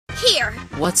Here.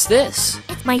 What's this?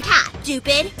 It's my hat,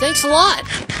 stupid. Thanks a lot.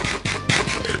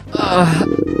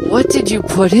 What did you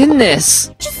put in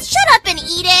this? Just shut up and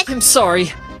eat it. I'm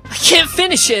sorry. I can't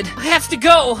finish it. I have to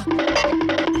go.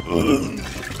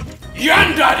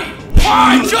 Yandere!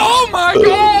 Punch! Oh my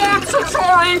god! I'm so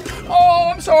sorry!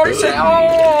 Oh, I'm sorry,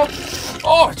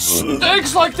 Oh, it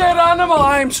stinks like that animal.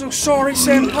 I'm so sorry,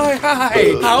 Senpai.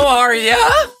 Hi. How are ya?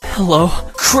 Hello,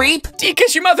 creep. Do you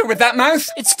kiss your mother with that mouth?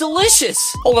 It's delicious.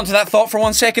 Hold on to that thought for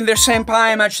 1 second there, Senpai.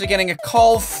 I'm actually getting a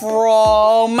call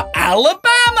from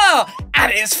Alabama.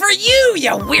 And it's for you, you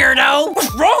weirdo.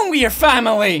 What's wrong with your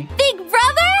family? Big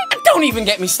brother? Don't even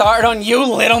get me started on you,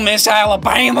 little Miss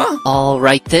Alabama. All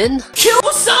right then. Kill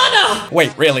Osana!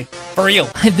 Wait, really? For real?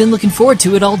 I've been looking forward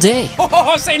to it all day.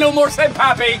 Oh, say no more,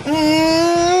 Senpai.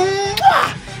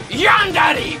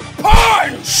 Yandere,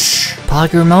 punch!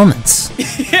 Pogger moments.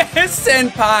 Yes,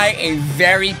 Senpai, a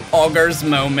very poggers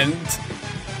moment.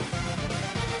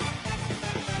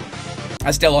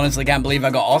 I still honestly can't believe I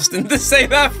got Austin to say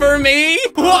that for me.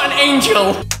 What an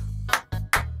angel.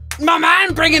 My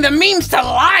man bringing the memes to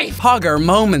life! Pogger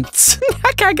moments.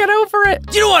 I can't get over it.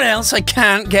 Do you know what else I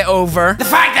can't get over? The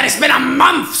fact that it's been a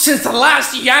month since the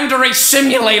last Yandere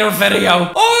Simulator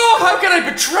video. Oh, how can I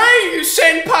betray you,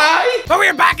 Senpai? But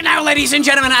we're back now, ladies and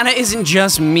gentlemen, and it isn't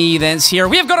just me that's here.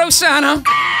 We have got Osana.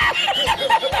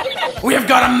 We have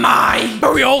got a Mai,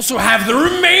 but we also have the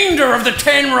remainder of the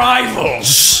 10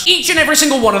 rivals. Each and every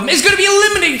single one of them is going to be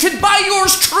eliminated by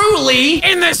yours truly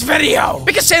in this video.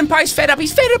 Because Senpai's fed up.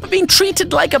 He's fed up of being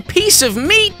treated like a piece of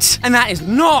meat. And that is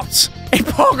not a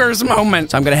poggers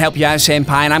moment. So I'm going to help you out, Senpai,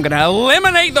 and I'm going to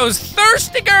eliminate those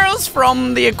thirsty girls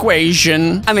from the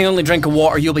equation. And the only drink of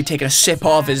water you'll be taking a sip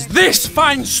of is this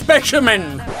fine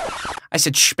specimen. I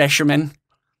said specimen.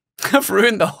 I've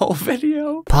ruined the whole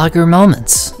video. Pogger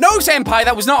moments. No, Senpai,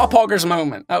 that was not a poggers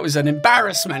moment. That was an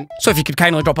embarrassment. So if you could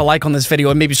kindly drop a like on this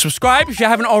video and maybe subscribe if you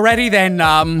haven't already, then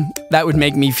that would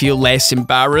make me feel less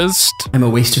embarrassed. I'm a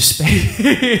waste of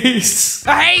space.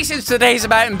 Hey, since today's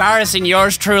about embarrassing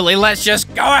yours truly, let's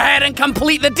just go ahead and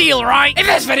complete the deal, right? If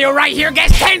this video right here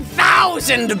gets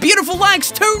 10,000 beautiful likes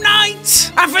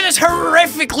tonight, and for this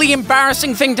horrifically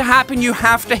embarrassing thing to happen, you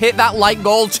have to hit that like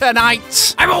goal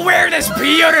tonight. I will wear this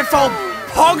beautiful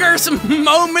poggers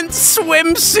moment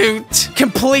swimsuit,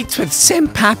 complete with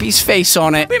Senpapi's face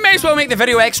on it. We may as well make the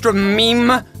video extra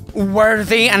meme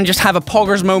worthy and just have a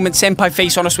poggers moment Senpai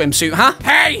face on a swimsuit, huh?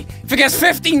 Hey, if it gets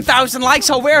 15,000 likes,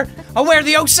 I'll wear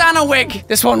the Osana wig.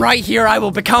 This one right here, I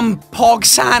will become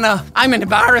Pogsana. I'm an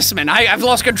embarrassment. I've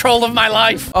lost control of my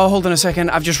life. Oh, hold on a second.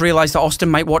 I've just realized that Austin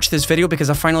might watch this video because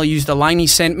I finally used the line he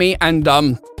sent me, and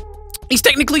he's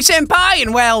technically Senpai,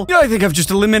 and well, I think I've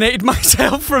just eliminated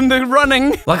myself from the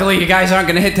running. Luckily, you guys aren't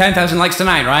gonna hit 10,000 likes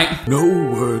tonight, right? No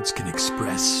words can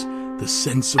express the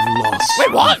sense of loss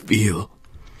Wait, what? I feel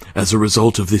as a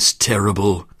result of this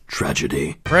terrible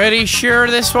tragedy. Pretty sure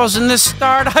this wasn't the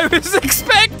start I was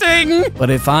expecting. But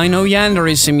if I know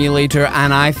Yandere Simulator,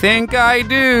 and I think I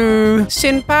do,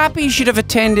 Senpapi should have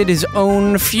attended his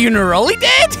own funeral. He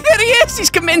did! There he is! He's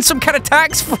committing some kind of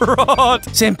tax fraud.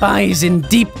 Senpai is in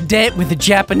deep debt with the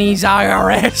Japanese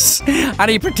IRS, and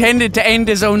he pretended to end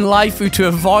his own life to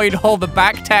avoid all the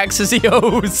back taxes he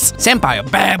owes. Senpai, a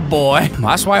bad boy.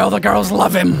 That's why all the girls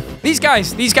love him. These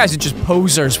guys are just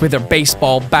posers with their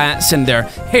baseball bats and their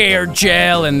hair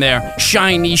gel and their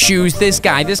shiny shoes. This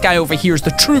guy over here is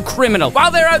the true criminal.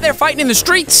 While they're out there fighting in the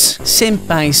streets,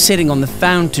 Senpai's sitting on the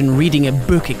fountain reading a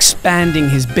book, expanding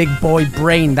his big boy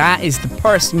brain. That is the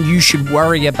person you should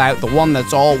worry about, the one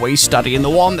that's always studying, the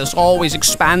one that's always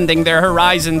expanding their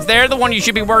horizons. They're the one you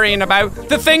should be worrying about.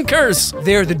 The thinkers.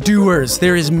 They're the doers.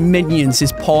 They're his minions,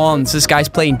 his pawns. This guy's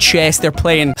playing chess. They're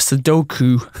playing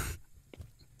Sudoku.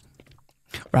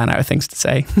 Ran out of things to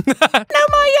say. Now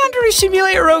my Yandere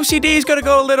Simulator OCD is gonna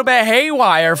go a little bit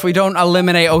haywire if we don't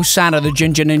eliminate Osana the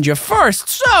Ginger Ninja first,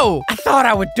 so I thought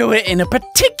I would do it in a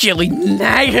particularly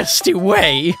nasty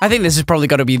way. I think this is probably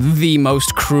gonna be the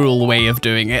most cruel way of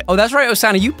doing it. Oh, that's right,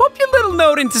 Osana, you pop your little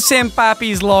note into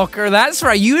Senpapi's locker. That's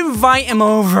right, you invite him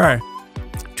over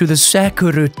to the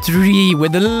Sakura tree where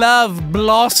the love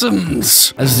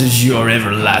blossoms, as is your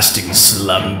everlasting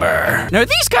slumber. Now, are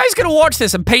these guys gonna watch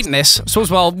this and paint this?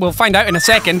 Suppose we'll find out in a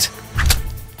second.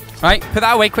 All right, put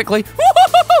that away quickly.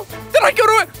 Did I get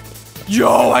away?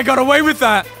 Yo, I got away with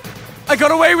that. I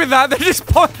got away with that. They're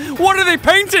just, what are they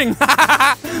painting?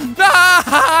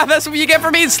 Ah, that's what you get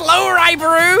for being slow, right,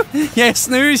 Baru? Yeah,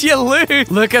 snooze, you lose.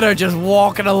 Look at her just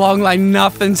walking along like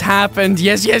nothing's happened.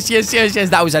 Yes.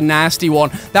 That was a nasty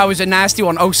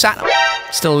one. Oh, Santa.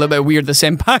 Still a little bit weird, the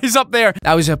senpai's up there.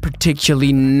 That was a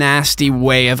particularly nasty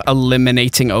way of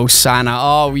eliminating Osana.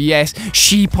 Oh, yes.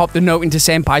 She popped the note into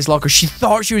Senpai's locker. She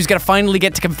thought she was going to finally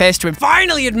get to confess to him.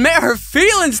 Finally admit her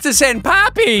feelings to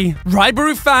Senpapi.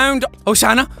 Raibaru found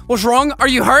Osana. What's wrong? Are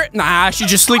you hurt? Nah, she's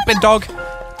just sleeping, dog. Oh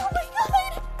my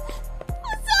god!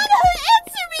 Osana,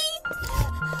 answer me!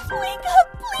 Wake up,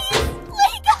 please!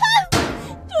 Wake up!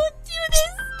 Don't do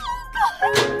this! Oh god!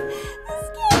 This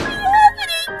can't be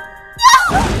happening!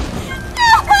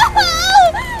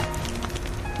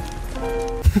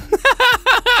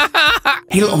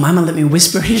 Hey, little mama, let me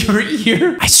whisper in your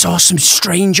ear. I saw some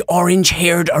strange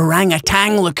orange-haired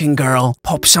orangutan-looking girl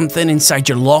pop something inside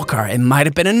your locker. It might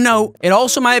have been a note. It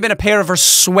also might have been a pair of her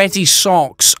sweaty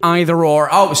socks. Either or.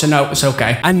 Oh, it's a note. It's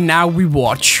okay. And now we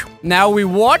watch. Now we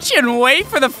watch and wait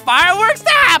for the fireworks to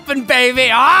happen,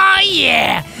 baby. Oh,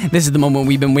 yeah. This is the moment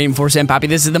we've been waiting for, Senpapi.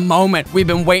 This is the moment we've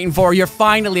been waiting for. You're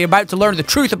finally about to learn the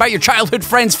truth about your childhood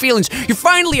friend's feelings. You're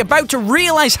finally about to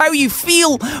realize how you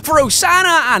feel for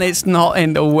Osana, and it's not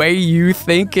in the way you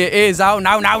think it is. Oh,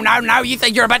 no. You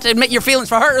think you're about to admit your feelings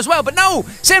for her as well, but no,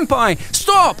 Senpai,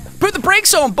 stop. Put the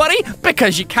brakes on, buddy,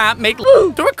 because you can't make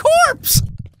love to a corpse.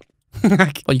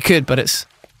 Well, you could, but it's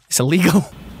illegal.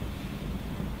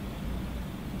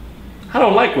 I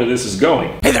don't like where this is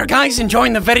going. Hey there, guys,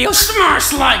 enjoying the video?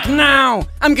 Smash like now!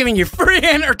 I'm giving you free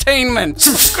entertainment.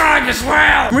 Subscribe as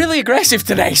well! I'm really aggressive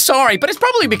today, sorry, but it's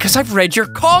probably because I've read your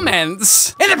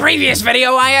comments. In the previous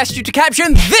video, I asked you to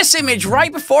caption this image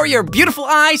right before your beautiful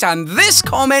eyes, and this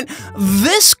comment,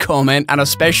 and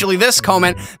especially this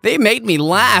comment, they made me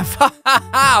laugh. Ha ha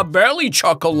ha, barely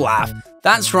chuckle laugh.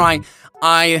 That's right,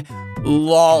 I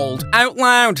lolled out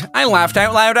loud. I laughed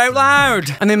out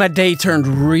loud. And then my day turned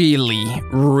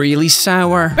really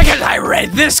sour. Because I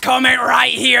read this comment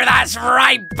right here. That's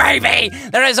right, baby.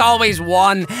 There is always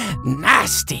one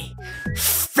nasty,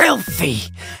 filthy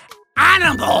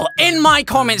animal in my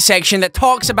comment section that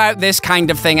talks about this kind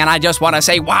of thing, and I just want to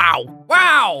say, wow,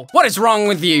 what is wrong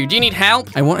with you? Do you need help?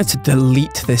 I wanted to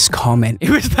delete this comment. It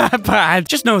was that bad.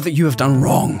 Just know that you have done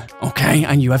wrong, okay?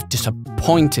 And you have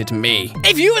disappointed me.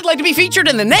 If you would like to be featured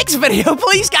in the next video,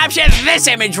 please caption this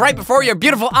image right before your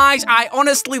beautiful eyes. I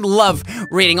honestly love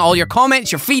reading all your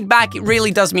comments, your feedback. It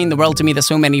really does mean the world to me that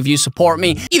so many of you support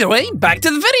me. Either way, back to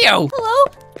the video. Hello?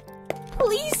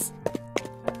 Police?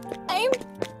 I'm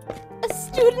a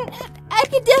student at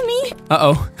Academy.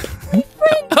 Uh-oh. My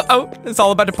friend. Uh-oh. It's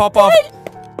all about to pop off.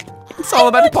 It's all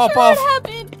about to pop off. What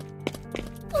happened?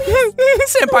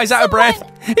 Senpai's out of breath.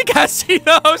 He can't see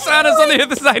the Osana's on the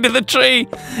other side of the tree.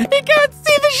 He can't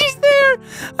see that she's there.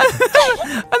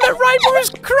 And the Raibaru's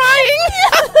crying.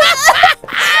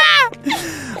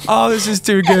 Oh, this is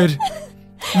too good.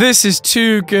 This is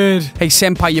too good. Hey,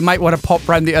 Senpai, you might want to pop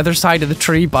round the other side of the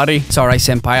tree, buddy. It's all right,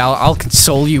 Senpai. I'll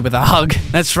console you with a hug.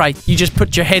 That's right. You just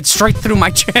put your head straight through my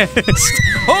chest.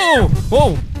 Oh,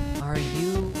 whoa. Are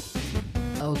you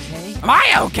okay? Am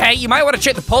I okay? You might want to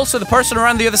check the pulse of the person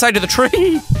around the other side of the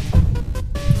tree.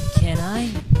 Can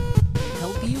I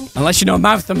help you? Unless you know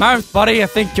mouth to mouth, buddy, I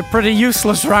think you're pretty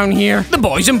useless around here. The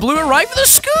boys in blue arrive at the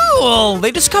school.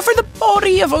 They discover the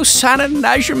body of Osana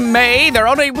Najime. They're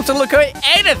unable to look at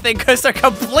anything because they're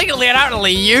completely and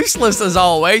utterly useless as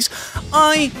always.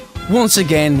 I, once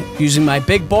again, using my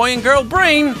big boy and girl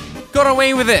brain, got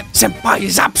away with it. Senpai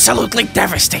is absolutely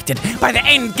devastated by the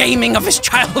end gaming of his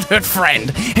childhood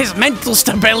friend. His mental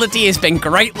stability has been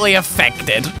greatly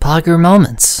affected. Pogger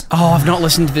moments. Oh, I've not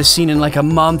listened to this scene in like a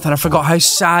month, and I forgot how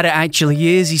sad it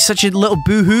actually is. He's such a little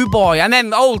boo-hoo boy. And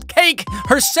then old Cake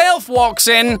herself walks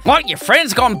in. What, your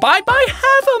friend's gone bye-bye?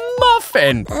 Have a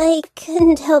muffin. I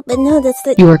couldn't help but notice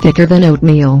that. You're thicker than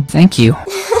oatmeal. Thank you. Of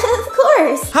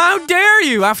course. How dare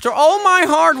you, after all my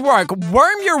hard work,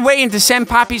 worm your way into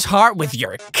Senpapi's heart with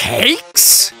your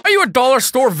cakes? Are you a dollar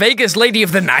store Vegas lady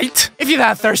of the night? If you're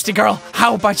that thirsty, girl,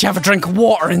 how about you have a drink of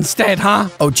water instead, huh?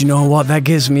 Oh, do you know what? That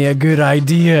gives me a good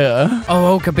idea.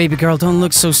 Oh, okay, baby girl, don't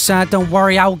look so sad. Don't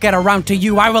worry, I'll get around to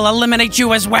you. I will eliminate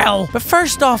you as well. But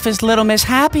first off is little Miss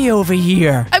Happy over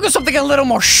here. I've got something a little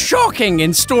more shocking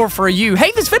in store for you.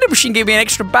 Hey, this vending machine gave me an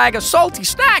extra bag of salty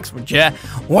snacks. Would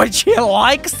you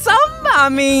like some? I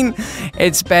mean,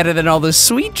 it's better than all the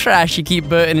sweet trash you keep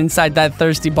putting inside that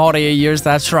thirsty body of yours.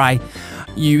 That's right.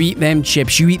 You eat them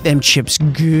chips. You eat them chips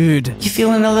good. You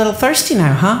feeling a little thirsty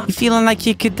now, huh? You feeling like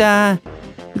you could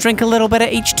Drink a little bit of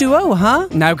H2O, huh?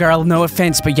 Now, girl, no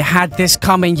offense, but you had this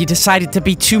coming. You decided to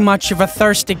be too much of a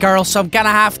thirsty girl, so I'm gonna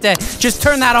have to just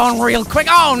turn that on real quick.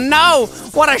 Oh, no!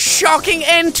 What a shocking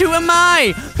end to a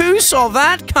my! Who saw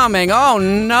that coming? Oh,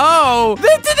 no!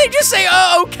 Did they just say,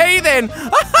 oh, okay, then?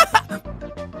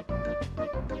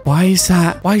 Why is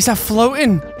that? Why is that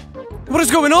floating? What is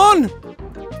going on?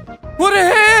 What the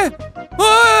heck?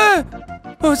 Ah!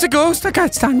 Oh, it's a ghost. I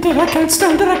can't stand it. I can't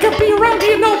stand it. I can't be around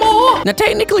here no more. Now,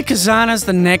 technically, Kazana's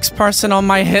the next person on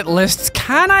my hit list.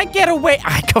 Can I get away?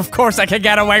 Of course I can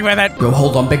get away with it. Go,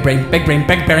 hold on. Big brain, big brain,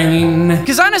 big brain.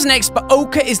 Kazana's next, but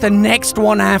Oka is the next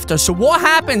one after. So what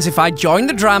happens if I join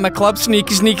the drama club?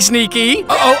 Sneaky, sneaky, sneaky.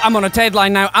 Uh-oh, I'm on a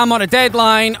deadline now. I'm on a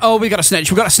deadline. Oh, we got a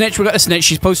snitch. We got a snitch. We got a snitch.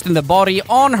 She's posting the body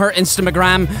on her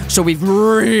Instagram. So we've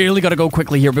really got to go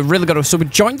quickly here. We've really got to. So we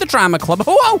joined the drama club.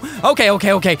 Oh, okay.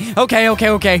 Okay.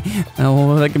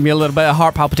 Oh, that can be a little bit of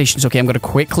heart palpitations. Okay, I'm going to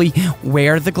quickly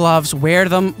wear the gloves. Wear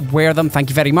them. Thank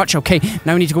you very much. Okay,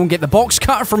 now we need to go and get the box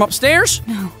cutter from upstairs.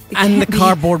 No, and the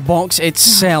cardboard box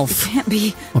itself. No, it can't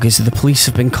be. Okay, so the police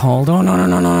have been called. Oh,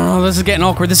 no. This is getting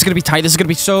awkward. This is going to be tight. This is going to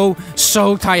be so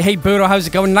tight. Hey, Budo, how's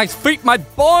it going? Nice feet, my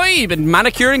boy. You've been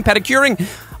manicuring, pedicuring.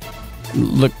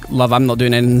 Look, love, I'm not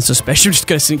doing anything so special. I'm just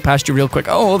gonna sneak past you real quick.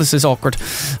 Oh, this is awkward.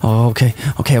 Oh, okay.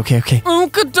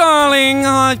 Oka, darling,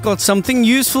 I've got something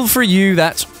useful for you.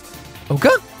 That's... Oka?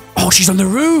 Oh, she's on the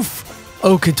roof.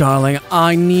 Oka, darling,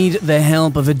 I need the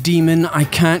help of a demon. I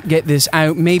can't get this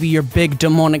out. Maybe your big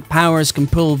demonic powers can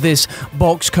pull this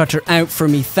box cutter out for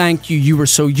me. Thank you. You were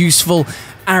so useful.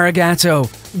 Arigato.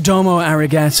 Domo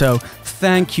arigato.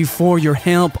 Thank you for your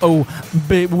help, oh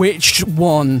bewitched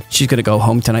one. She's gonna go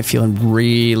home tonight feeling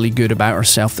really good about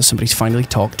herself that somebody's finally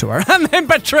talked to her and then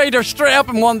betrayed her straight up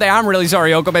in one day. I'm really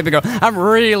sorry, Oko, baby girl. I'm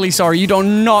really sorry. You do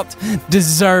not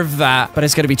deserve that. But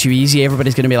it's gonna be too easy.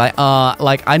 Everybody's gonna be like,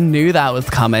 I knew that was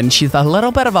coming. She's a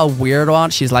little bit of a weird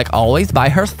one. She's like always by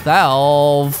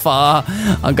herself.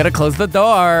 I'm gonna close the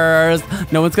doors.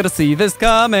 No one's gonna see this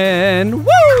coming.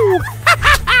 Woo!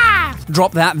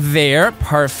 Drop that there.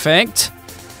 Perfect.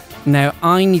 Now,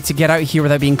 I need to get out of here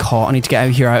without being caught. I need to get out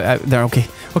of here, out there. Okay,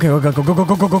 go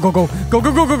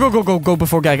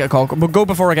before I get caught. Go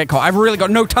before I get caught. I've really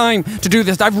got no time to do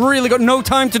this. I'm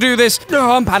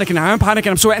panicking now.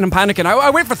 I'm sweating. I'm panicking. I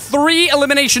went for 3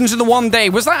 eliminations in the one day.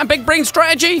 Was that a big brain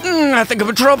strategy? I think I'm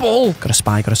in trouble. Gotta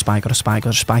spy,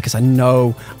 because I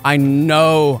know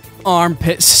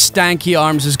Armpits, Stanky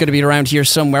Arms is gonna be around here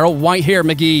somewhere. Oh, white hair,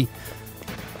 McGee.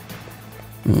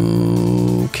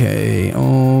 Okay.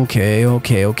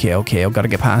 I gotta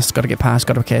get past.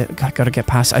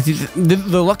 I think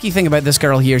the lucky thing about this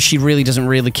girl here, she really doesn't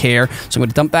really care. So I'm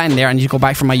gonna dump that in there. I need to go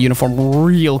back for my uniform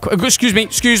real quick. Excuse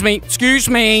me.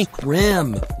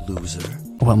 Scram, loser.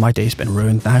 Well, my day's been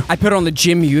ruined now. I put on the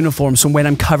gym uniform, so when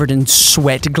I'm covered in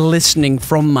sweat glistening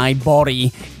from my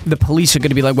body, the police are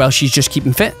gonna be like, well, she's just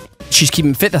keeping fit.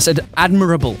 That's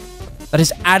admirable. That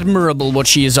is admirable what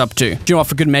she is up to. Do you know what,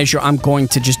 for good measure, I'm going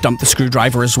to just dump the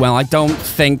screwdriver as well. I don't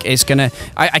think it's gonna...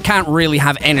 I can't really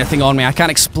have anything on me. I can't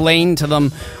explain to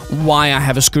them why I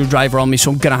have a screwdriver on me,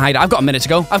 so I'm gonna hide it. I've got a minute to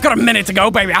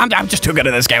go. Baby. I'm just too good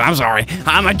at this game. I'm sorry.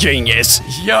 I'm a genius.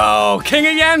 Yo, King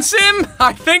of Yansim?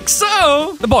 I think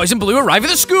so. The boys in blue arrive at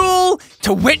the school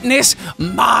to witness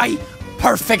my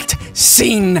perfect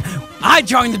scene. I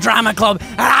joined the drama club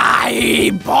and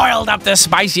I boiled up the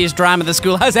spiciest drama the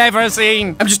school has ever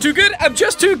seen. I'm just too good.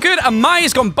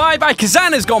 Amaya's gone bye-bye.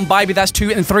 Kazana's gone bye-bye. That's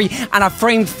 2 and 3. And I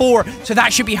framed 4. So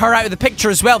that should be her out of the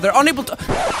picture as well. They're unable to...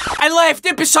 I left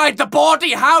it beside the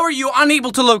body. How are you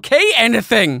unable to locate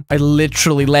anything? I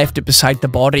literally left it beside the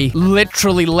body. Unless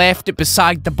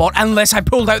I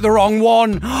pulled out the wrong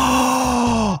one.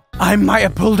 I might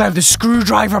have pulled out the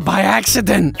screwdriver by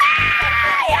accident.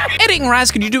 Editing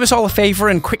Raz, could you do us all a favor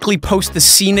and quickly post the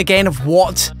scene again of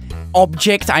what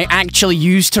object I actually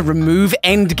used to remove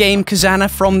Endgame Kazana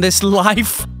from this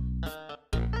life?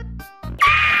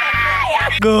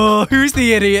 Oh, who's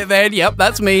the idiot then? Yep,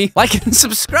 that's me. Like and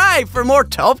subscribe for more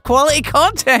top quality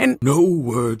content. No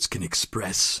words can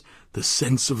express the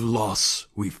sense of loss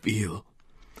we feel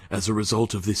as a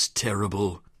result of this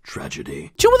terrible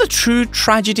tragedy. Do you know what the true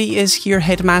tragedy is here,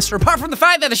 Headmaster? Apart from the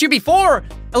fact that there should be 4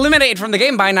 eliminated from the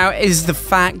game by now, is the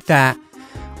fact that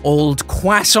old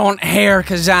croissant hair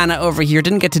Kazana over here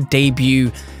didn't get to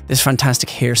debut this fantastic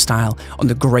hairstyle on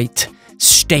the great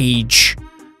stage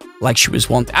like she was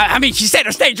wanted. I mean, she's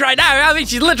center stage right now.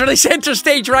 She's literally center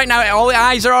stage right now. All the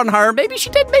eyes are on her. Maybe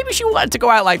she did. Maybe she wanted to go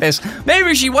out like this.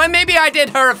 Maybe she won. Maybe I did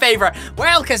her a favor.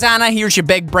 Well, Kazana, here's your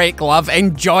big break, love.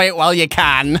 Enjoy it while you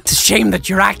can. It's a shame that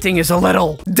your acting is a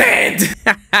little dead.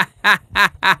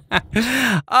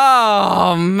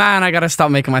 Oh, man, I gotta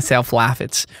stop making myself laugh.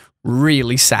 It's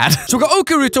really sad. So we've got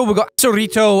Okuruto, we've got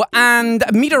Sorito, and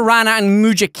Midorana and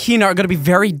Mujikina are going to be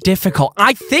very difficult.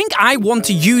 I think I want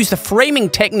to use the framing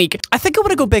technique. I think I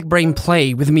want to go big brain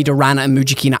play with Midorana and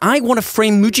Mujikina. I want to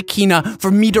frame Mujikina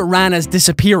for Midorana's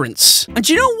disappearance. And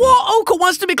you know what? Oka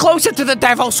wants to be closer to the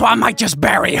devil, so I might just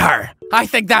bury her. I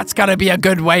think that's gonna be a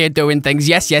good way of doing things.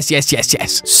 Yes, yes, yes, yes,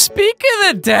 yes. Speak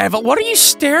of the devil, what are you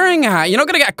staring at? You're not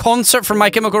gonna get a concert from My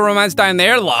Chemical Romance down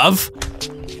there, love.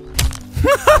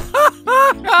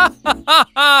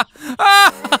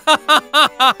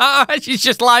 She's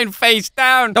just lying face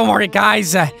down. Don't worry,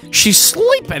 guys. She's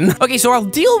sleeping. Okay, so I'll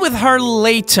deal with her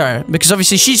later because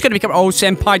obviously she's gonna become. Oh,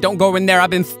 senpai, don't go in there. I've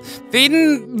been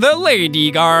feeding the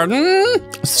lady garden.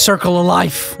 Circle of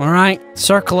life. All right,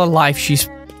 circle of life. She's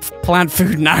plant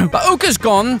food now. But Oka's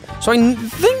gone, so I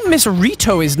think Miss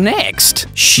Rito is next.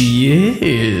 She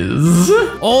is.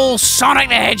 Oh, Sonic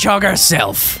the Hedgehog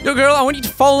herself. Yo, girl, I want you to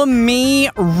follow me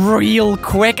real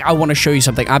quick. I want to show you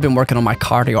something. I've been working on my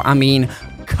cardio. I mean,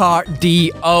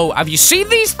 cardio. Have you seen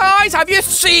these thighs? Have you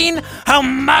seen how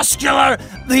muscular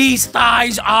these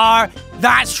thighs are?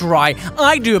 That's right,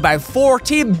 I do about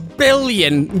 40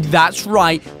 billion, that's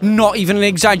right, not even an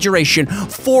exaggeration,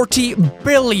 40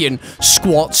 billion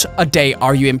squats a day.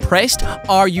 Are you impressed?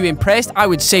 Are you impressed? I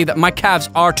would say that my calves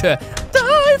are to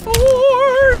die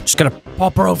for. Just gonna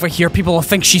pop her over here, people will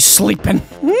think she's sleeping.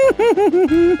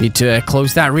 Need to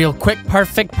close that real quick,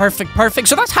 perfect, perfect, perfect.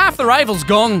 So that's half the rivals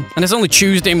gone, and it's only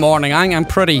Tuesday morning. I'm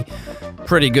pretty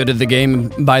good at the game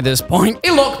by this point. A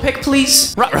lockpick,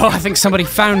 please. Oh, I think somebody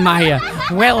found my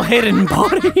well-hidden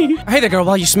body. Hey there, girl.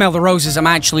 While you smell the roses, I'm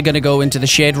actually gonna go into the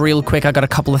shed real quick. I got a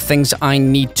couple of things I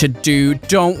need to do.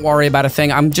 Don't worry about a thing.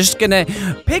 I'm just gonna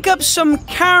pick up some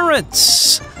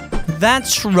carrots.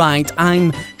 That's right.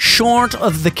 I'm short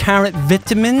of the carrot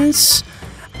vitamins,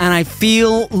 and I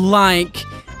feel like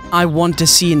I want to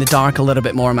see in the dark a little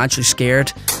bit more. I'm actually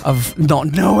scared of not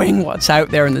knowing what's out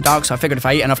there in the dark, so I figured if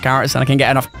I eat enough carrots, then I can get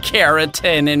enough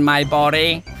keratin in my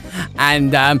body,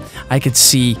 and I could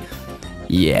see.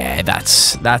 Yeah,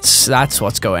 that's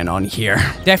what's going on here.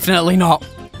 Definitely not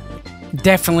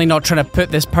trying to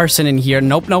put this person in here.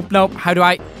 Nope, nope, nope. How do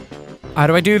I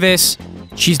do this?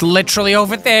 She's literally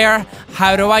over there.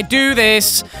 How do I do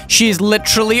this? She's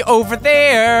literally over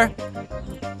there.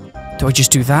 Do I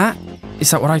just do that?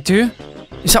 Is that what I do?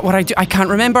 Is that what I do? I can't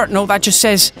remember. No, that just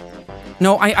says.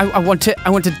 No, I want to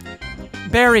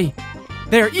bury.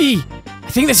 There, E. I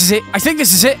think this is it. I think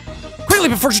this is it. Quickly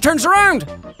before she turns around.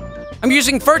 I'm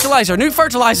using fertilizer. New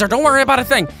fertilizer. Don't worry about a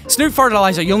thing. It's new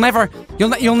fertilizer. You'll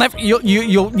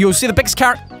see the biggest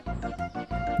carrot.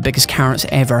 Biggest carrots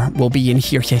ever will be in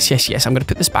here. Yes, yes, yes. I'm going to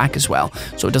put this back as well,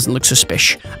 so it doesn't look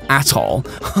suspicious at all.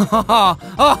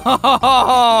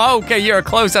 Okay, you're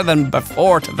closer than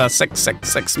before to the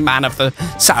 666 man of the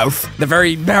south. The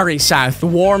very, very south. The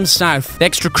warm south. The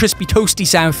extra crispy, toasty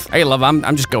south. Hey, love,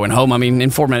 I'm just going home. I mean, in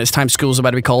 4 minutes' time, school's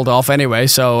about to be called off anyway,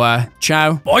 so,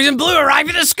 ciao. Boys in blue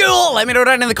arriving at school! Let me know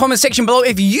down in the comment section below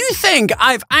if you think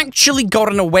I've actually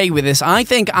gotten away with this. I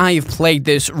think I've played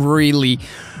this really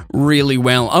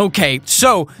well. Okay,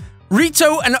 so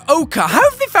Rito and Oka. How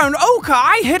have they found Oka?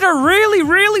 I hit her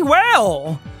really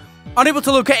well. Unable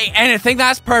to locate anything.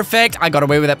 That's perfect. I got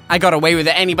away with it. I got away with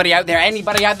it. Anybody out there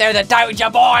that doubted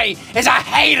your boy is a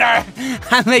hater.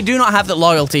 And they do not have the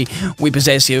loyalty we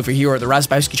possess over here at the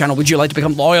Razzbowski channel. Would you like to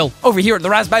become loyal over here at the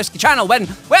Razzbowski channel?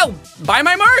 Well, buy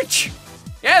my merch.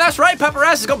 Yeah, that's right. Papa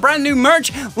Raz has got brand new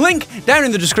merch. Link down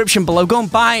in the description below. Go and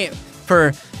buy it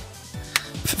for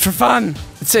fun.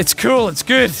 It's cool, it's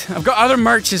good. I've got other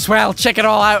merch as well. Check it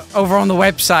all out over on the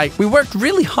website. We worked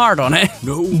really hard on it.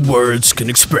 No words can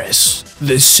express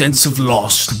the sense of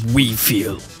loss we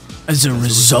feel as a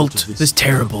result of this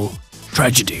terrible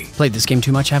tragedy. Played this game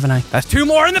too much, haven't I? That's 2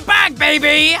 more in the bag,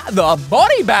 baby! The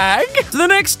body bag! So the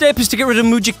next step is to get rid of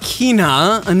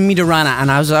Mujikina and Midorana, and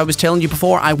as I was telling you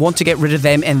before, I want to get rid of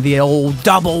them in the old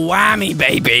double whammy,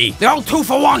 baby! The old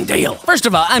 2-for-1 deal! First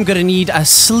of all, I'm gonna need a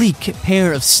sleek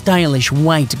pair of stylish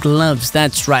white gloves.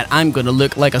 That's right, I'm gonna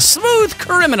look like a smooth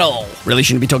criminal! Really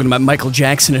shouldn't be talking about Michael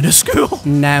Jackson in a school.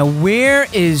 Now, where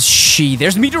is she?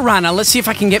 There's Midorana. Let's see if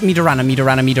I can get Midorana.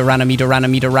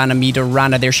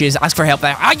 Midorana. There she is. Ask for help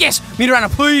there. Ah, yes! Midorana,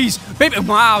 please! Baby,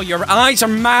 wow, your eyes are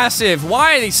massive.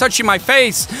 Why are they such in my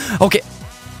face? Okay.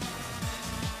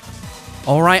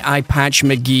 Alright, Eye Patch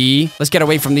McGee. Let's get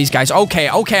away from these guys. Okay,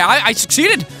 I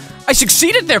succeeded. I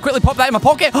succeeded there. Quickly pop that in my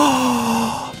pocket.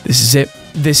 Oh, this is it.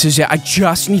 This is it. I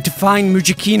just need to find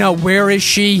Mujikina. Where is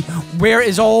she? Where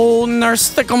is old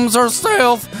Nurse Thickums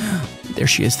herself? There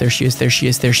she is, there she is, there she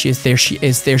is, there she is, there she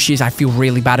is, there she is. I feel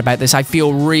really bad about this. I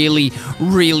feel really,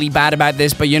 really bad about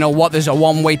this, but you know what? There's a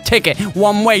one-way ticket.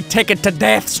 One-way ticket to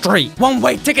Death Street.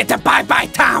 One-way ticket to Bye-Bye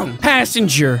Town.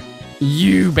 Passenger,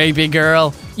 you baby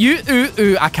girl. You,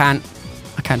 I can't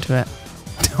do it.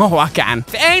 Oh, I can.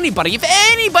 If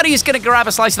anybody is gonna grab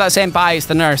a slice of that senpai, it's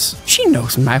the nurse. She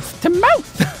knows mouth to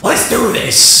mouth. Let's do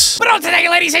this. But not today,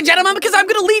 ladies and gentlemen, because I'm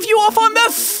gonna leave you off on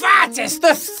the fattest,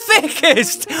 the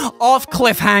thickest of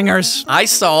cliffhangers. I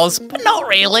saws, but not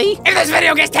really. If this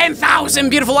video gets 10,000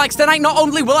 beautiful likes tonight, not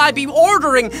only will I be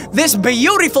ordering this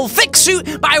beautiful thick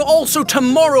suit, but I also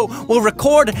tomorrow will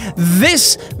record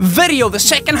this video, the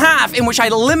second half, in which I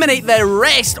eliminate the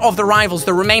rest of the rivals.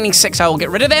 The remaining 6, I will get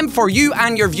rid of them for you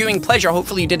and your viewing pleasure.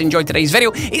 Hopefully you did enjoy today's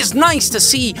video. It's nice to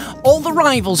see all the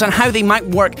rivals and how they might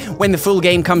work when the full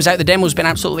game comes out. The demo's been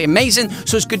absolutely amazing,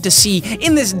 so it's good to see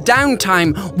in this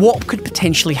downtime what could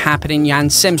potentially happen in Yan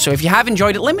Sim. So if you have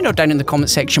enjoyed it, let me know down in the comment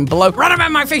section below. Right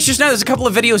about my face just now, there's a couple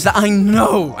of videos that I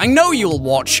know you'll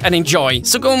watch and enjoy,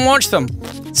 so go and watch them.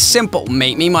 Simple,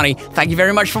 make me money. Thank you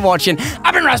very much for watching.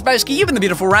 I've been Razzbowski, you've been the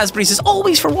beautiful Raspberries as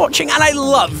always for watching, and I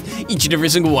love each and every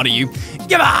single one of you.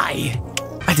 Goodbye!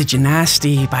 I did you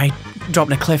nasty by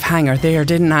dropping a cliffhanger there,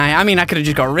 didn't I? I mean, I could have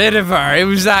just got rid of her. It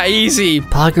was that easy.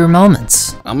 Pogger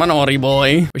moments. I'm a naughty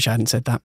boy. Wish I hadn't said that.